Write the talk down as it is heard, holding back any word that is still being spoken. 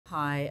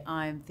Hi,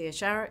 I'm Thea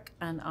Sharrock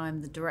and I'm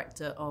the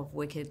director of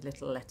Wicked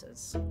Little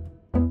Letters.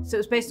 So it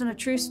was based on a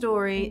true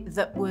story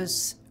that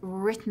was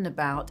written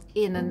about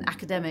in an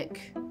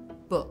academic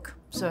book,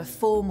 so a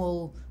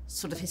formal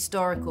sort of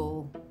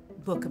historical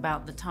book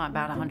about the time,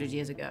 about 100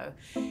 years ago,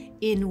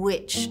 in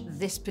which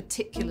this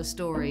particular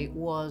story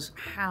was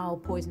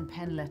how poison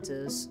pen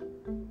letters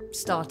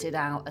started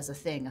out as a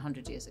thing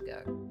 100 years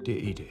ago. Dear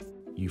Edith,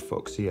 you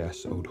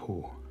foxy-ass old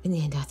whore. In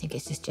the end, I think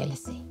it's just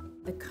jealousy.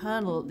 The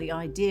kernel, the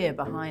idea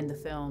behind the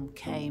film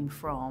came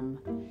from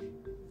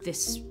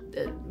this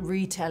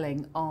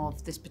retelling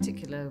of this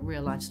particular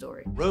real-life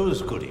story.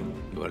 Rose Gooding,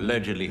 you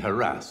allegedly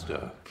harassed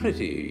a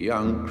pretty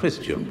young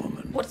Christian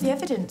woman. What's the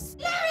evidence?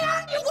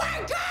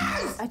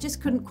 I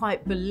just couldn't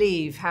quite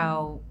believe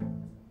how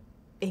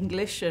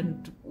English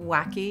and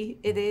wacky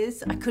it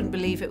is. I couldn't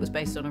believe it was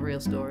based on a real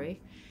story.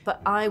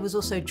 But I was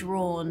also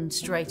drawn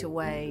straight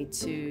away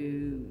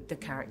to the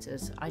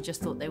characters. I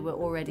just thought they were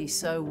already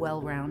so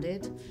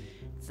well-rounded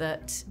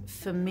that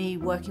for me,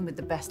 working with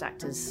the best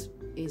actors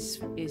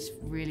is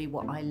really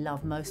what I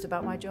love most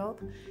about my job.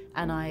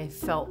 And I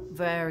felt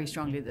very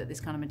strongly that this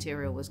kind of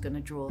material was going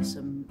to draw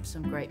some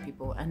great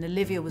people. And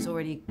Olivia was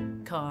already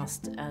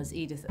cast as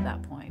Edith at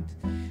that point.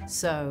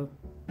 So,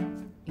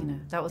 you know,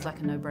 that was like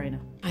a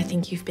no-brainer. I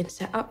think you've been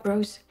set up,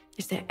 Rose.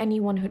 Is there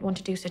anyone who'd want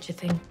to do such a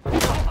thing?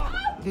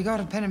 Have you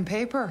got a pen and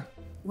paper?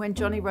 When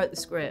Johnny wrote the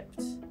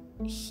script,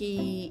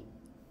 he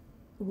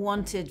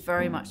wanted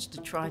very much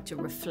to try to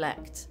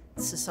reflect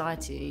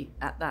society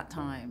at that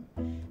time.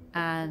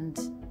 And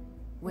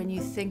when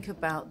you think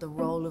about the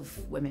role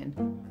of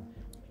women,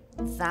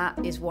 that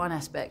is one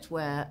aspect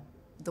where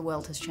the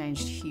world has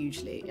changed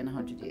hugely in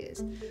 100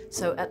 years.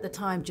 So at the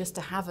time, just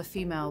to have a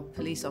female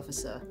police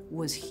officer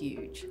was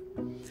huge.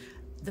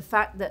 The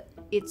fact that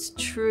it's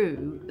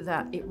true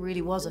that it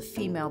really was a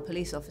female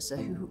police officer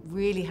who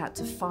really had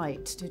to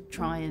fight to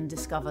try and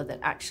discover that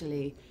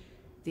actually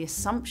the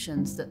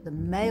assumptions that the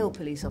male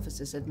police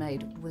officers had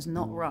made was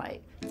not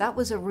right. That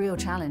was a real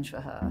challenge for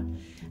her.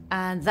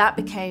 And that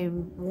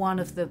became one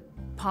of the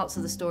parts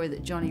of the story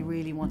that Johnny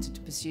really wanted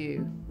to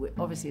pursue.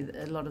 Obviously,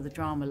 a lot of the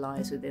drama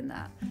lies within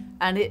that.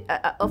 And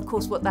of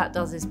course, what that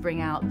does is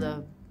bring out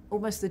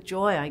almost the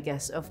joy, I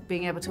guess, of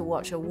being able to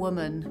watch a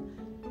woman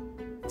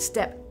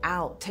step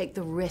out, take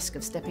the risk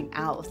of stepping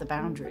out of the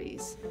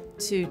boundaries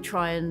to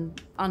try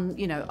and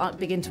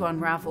begin to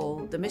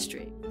unravel the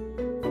mystery.